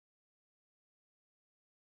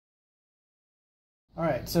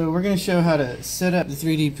Alright, so we're going to show how to set up the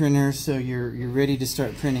 3D printer so you're ready to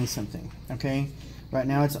start printing something. Okay, right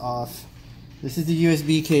now it's off. This is the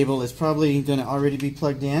USB cable. It's probably going to already be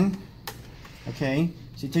plugged in. Okay,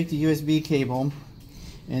 so you take the USB cable,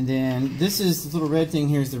 and then this little red thing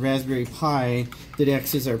here is the Raspberry Pi that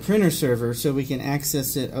acts as our printer server, so we can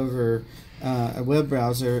access it over a web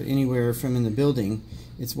browser anywhere from in the building.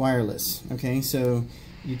 It's wireless. Okay, so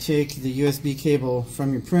you take the USB cable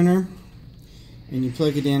from your printer and you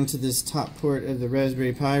plug it into this top port of the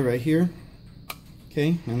Raspberry Pi right here.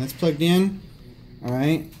 Okay, now that's plugged in.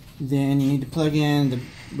 Alright, then you need to plug in the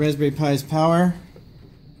Raspberry Pi's power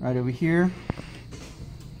right over here.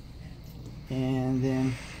 And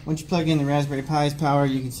then once you plug in the Raspberry Pi's power,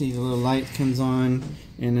 you can see the little light comes on,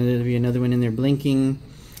 and there'll be another one in there blinking.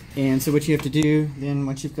 And so what you have to do then,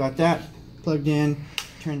 once you've got that plugged in,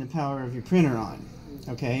 turn the power of your printer on.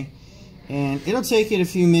 Okay, and it'll take it a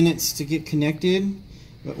few minutes to get connected,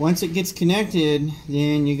 but once it gets connected,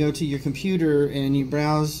 then you go to your computer and you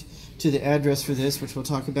browse to the address for this, which we'll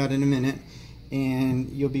talk about in a minute, and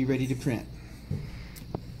you'll be ready to print.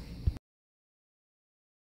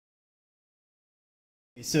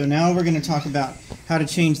 So now we're going to talk about how to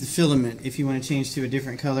change the filament if you want to change to a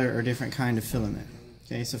different color or different kind of filament.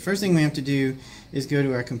 Okay, so first thing we have to do is go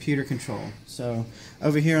to our computer control. So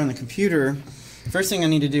over here on the computer, first thing I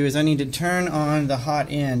need to do is I need to turn on the hot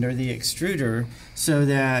end or the extruder so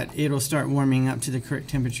that it'll start warming up to the correct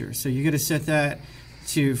temperature. So you got to set that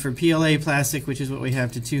to, for PLA plastic, which is what we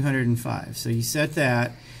have, to 205. So you set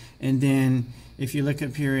that, and then if you look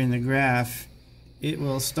up here in the graph, it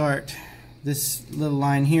will start. This little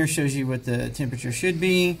line here shows you what the temperature should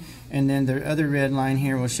be, and then the other red line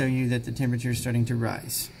here will show you that the temperature is starting to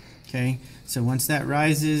rise. Okay, so once that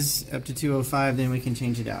rises up to 205, then we can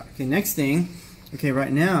change it out. Okay, next thing, okay,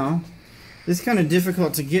 right now, this is kind of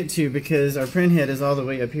difficult to get to because our print head is all the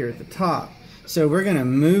way up here at the top. So we're going to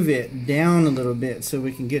move it down a little bit so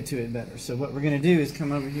we can get to it better. So what we're going to do is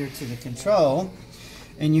come over here to the control,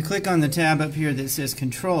 and you click on the tab up here that says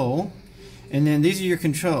control. And then these are your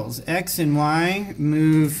controls. X and Y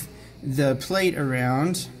move the plate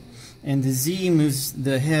around, and the Z moves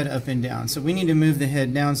the head up and down. So we need to move the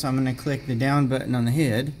head down, so I'm going to click the down button on the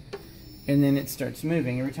head, and then it starts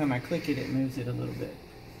moving. Every time I click it, it moves it a little bit.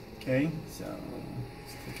 Okay, so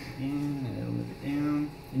let's click it again, and it'll move it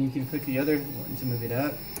down. And you can click the other one to move it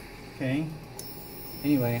up. Okay.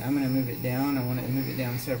 Anyway, I'm going to move it down. I want to move it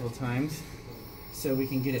down several times so we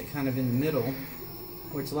can get it kind of in the middle,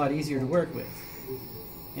 where it's a lot easier to work with.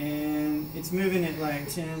 And it's moving at like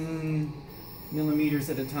 10 millimeters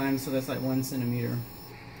at a time, so that's like 1 centimeter.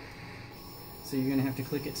 So you're going to have to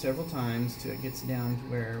click it several times till it gets down to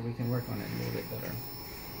where we can work on it a little bit better.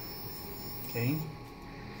 Okay,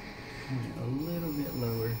 and a little bit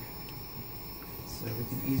lower so we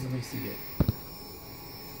can easily see it.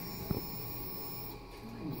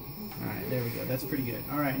 Alright, there we go, that's pretty good.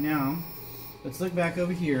 Alright, now let's look back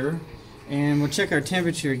over here, and we'll check our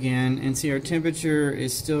temperature again and see our temperature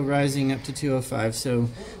is still rising up to 205. So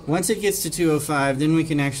once it gets to 205, then we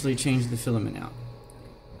can actually change the filament out.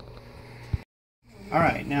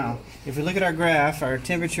 Alright, now if we look at our graph, our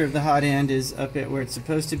temperature of the hot end is up at where it's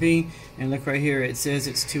supposed to be, and look right here, it says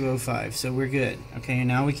it's 205, so we're good. Okay, and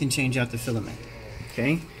now we can change out the filament.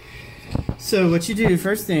 Okay, so what you do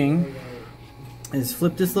first thing is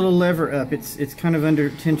flip this little lever up. It's kind of under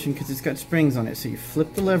tension because it's got springs on it. So you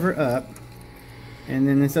flip the lever up, and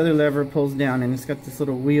then this other lever pulls down, and it's got this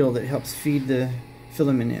little wheel that helps feed the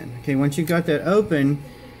filament in. Okay, once you've got that open,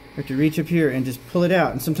 you have to reach up here and just pull it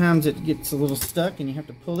out. And sometimes it gets a little stuck, and you have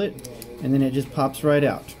to pull it, and then it just pops right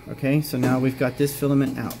out. Okay, so now we've got this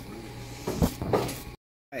filament out.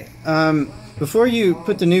 Okay, before you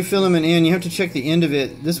put the new filament in, you have to check the end of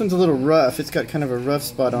it. This one's a little rough. It's got kind of a rough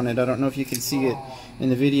spot on it. I don't know if you can see it in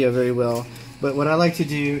the video very well. But what I like to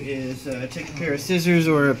do is take a pair of scissors,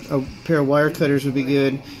 or a pair of wire cutters would be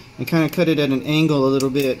good, and kind of cut it at an angle a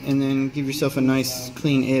little bit, and then give yourself a nice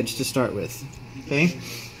clean edge to start with. Okay?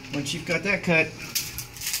 Once you've got that cut,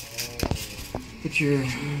 put your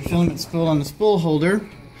filament spool on the spool holder.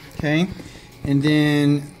 Okay? And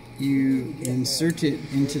then you insert it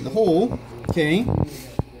into the hole. Okay,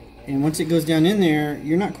 and once it goes down in there,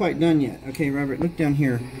 you're not quite done yet. Okay, Robert, look down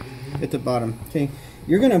here at the bottom. Okay,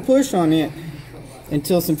 you're going to push on it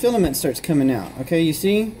until some filament starts coming out. Okay, you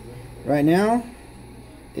see right now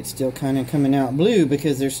it's still kind of coming out blue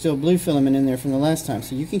because there's still blue filament in there from the last time.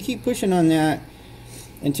 So you can keep pushing on that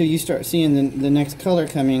until you start seeing the next color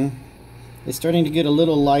coming. It's starting to get a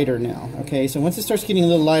little lighter now. Okay, so once it starts getting a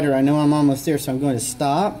little lighter, I know I'm almost there, so I'm going to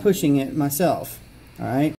stop pushing it myself.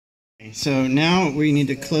 Alright, so now we need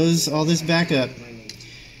to close all this back up,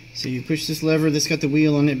 So you push this lever that's got the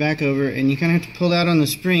wheel on it back over, and you kind of have to pull out on the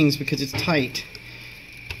springs because it's tight,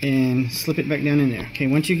 and slip it back down in there. Okay,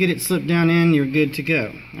 once you get it slipped down in, you're good to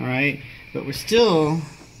go. Alright, but it's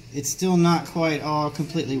still not quite all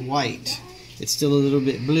completely white. It's still a little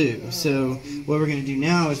bit blue. So what we're going to do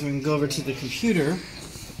now is we're going to go over to the computer,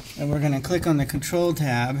 and we're going to click on the control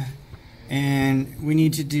tab, and we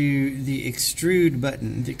need to do the extrude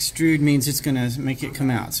button. The extrude means it's going to make it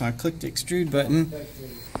come out. So I clicked the extrude button,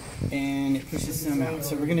 and it pushes some out.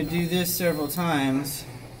 So we're going to do this several times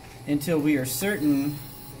until we are certain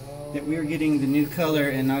that we are getting the new color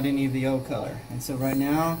and not any of the old color. And so right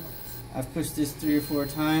now I've pushed this 3 or 4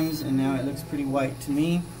 times, and now it looks pretty white to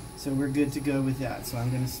me, so we're good to go with that. So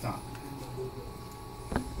I'm going to stop.